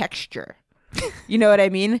much texture. You know what I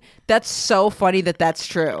mean? That's so funny that that's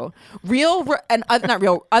true.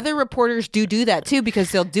 Other reporters do that too,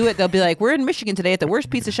 because they'll do it. They'll be like, we're in Michigan today at the worst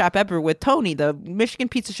pizza shop ever with Tony, the Michigan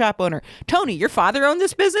pizza shop owner. Tony, your father owned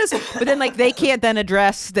this business? But then like they can't then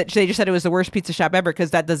address that they just said it was the worst pizza shop ever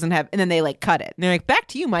because that doesn't have, and then they like cut it. And they're like, back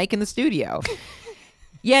to you, Mike, in the studio.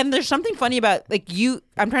 Yeah, and there's something funny about like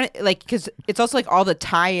I'm trying to like, because it's also like all the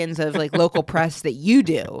tie-ins of like local press that you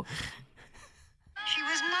do. She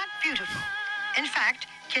was not beautiful. In fact,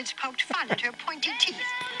 kids poked fun at her pointy teeth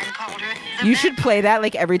and called her the You should play that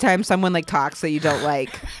like every time someone like talks that you don't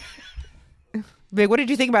like. Like, what did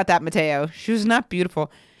you think about that, Mateo? She was not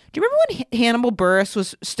beautiful. Do you remember when Hannibal Buress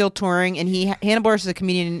was still touring, and Hannibal Buress is a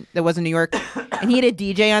comedian that was in New York, and he had a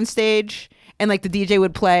DJ on stage, and like the DJ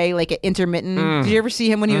would play like an intermittent. Did you ever see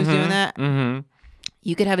him when he was doing that? Mm-hmm.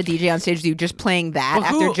 You could have a DJ on stage with you just playing that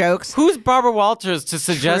after jokes. Who's Barbara Walters to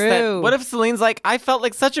suggest that? What if Celine's like, I felt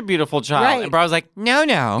like such a beautiful child, right. and Barbara's like, no.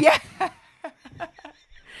 Yeah.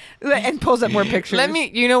 And pulls up more pictures.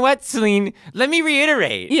 You know what, Celine? Let me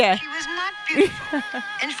reiterate. Yeah. She was not beautiful.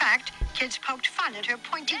 In fact, kids poked fun at her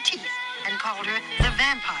pointy teeth and called her the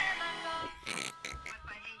vampire. But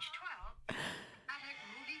by age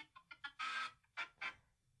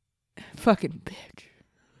 12, fucking bitch.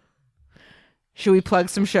 Should we plug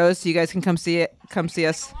some shows so you guys can come see us? Come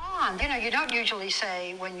on. You know, you don't usually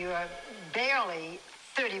say when you're barely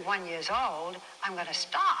 31 years old, I'm going to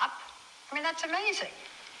stop. I mean, that's amazing.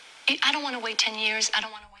 I don't want to wait 10 years. I don't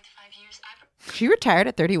want to wait 5 years. She retired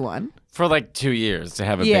at 31? For like 2 years to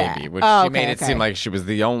have a baby, which she made it seem like she was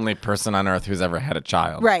the only person on earth who's ever had a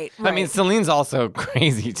child. Right. I mean, Celine's also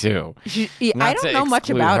crazy too. I don't know much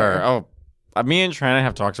about her. Oh, me and Trina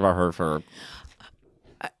have talked about her for...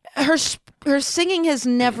 Her singing has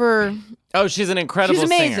never... Oh, she's an incredible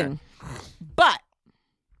singer. She's amazing. But...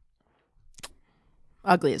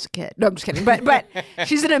 ugly as a kid. No, I'm just kidding. But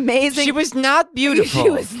she's an amazing... She was not beautiful. She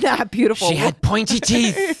was not beautiful. She had pointy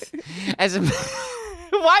teeth.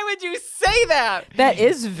 Why would you say that? That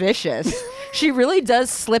is vicious. She really does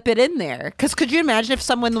slip it in there. Because could you imagine if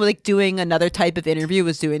someone like doing another type of interview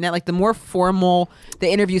was doing that? Like the more formal the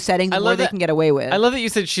interview setting, the more they can get away with. I love that you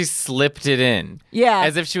said she slipped it in. Yeah.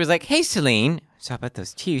 As if she was like, hey, Celine, sorry about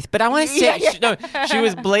those teeth, but I want to say... No, she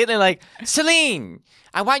was blatantly like, Celine,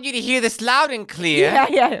 I want you to hear this loud and clear.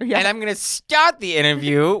 Yeah. And I'm going to start the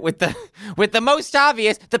interview with the most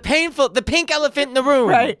obvious, the pink elephant in the room.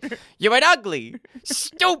 Right. You're an ugly,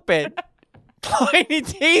 stupid, pointy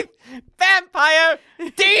teeth, vampire,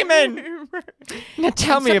 demon. Now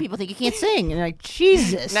tell me. Some people think you can't sing. And you're like,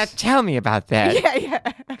 Jesus. Now tell me about that. Yeah.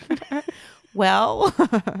 Well...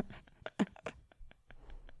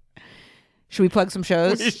 Should we plug some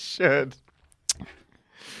shows? We should.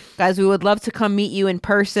 Guys, we would love to come meet you in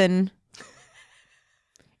person.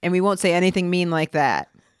 And we won't say anything mean like that.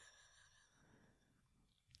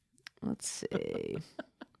 Let's see.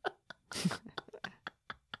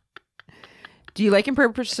 Do you like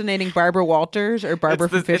impersonating Barbara Walters or Barbara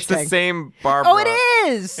from Fish Tank? It's the same Barbara. Oh, it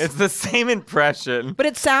is! It's the same impression. But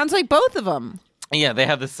it sounds like both of them. Yeah, they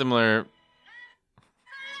have the similar...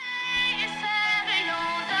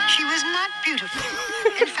 She was not beautiful.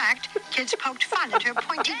 In fact, kids poked fun at her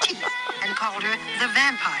pointy teeth and called her the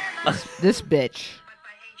vampire. This bitch.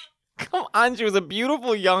 Come on, she was a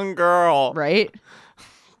beautiful young girl. Right?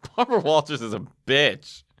 Barbara Walters is a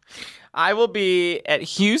bitch. I will be at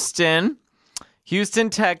Houston,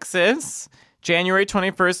 Texas, January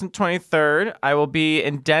 21st and 23rd. I will be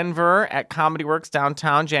in Denver at Comedy Works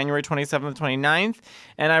downtown, January 27th and 29th.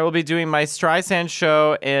 And I will be doing my Streisand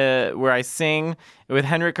show where I sing with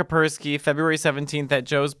Henrik Kapersky, February 17th at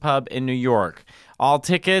Joe's Pub in New York. All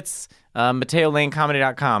tickets,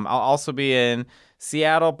 MateoLaneComedy.com. I'll also be in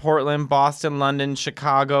Seattle, Portland, Boston, London,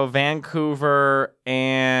 Chicago, Vancouver,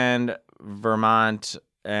 and Vermont.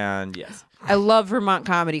 And yes. I love Vermont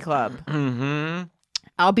Comedy Club. Mm-hmm.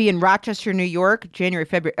 I'll be in Rochester, New York,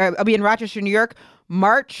 I'll be in Rochester, New York,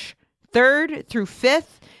 March 3rd through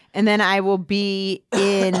 5th. And then I will be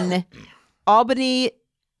in Albany,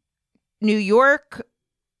 New York,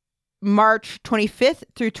 March 25th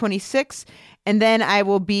through 26th. And then I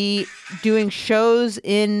will be doing shows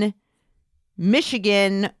in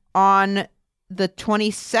Michigan on the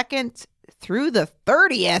 22nd through the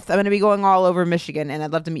 30th. I'm going to be going all over Michigan, and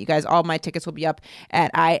I'd love to meet you guys. All my tickets will be up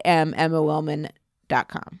at IamEmmaWellman.com.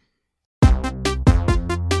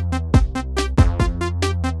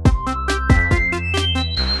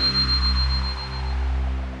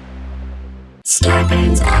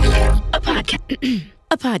 Starburns Audio,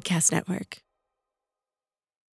 a podcast network.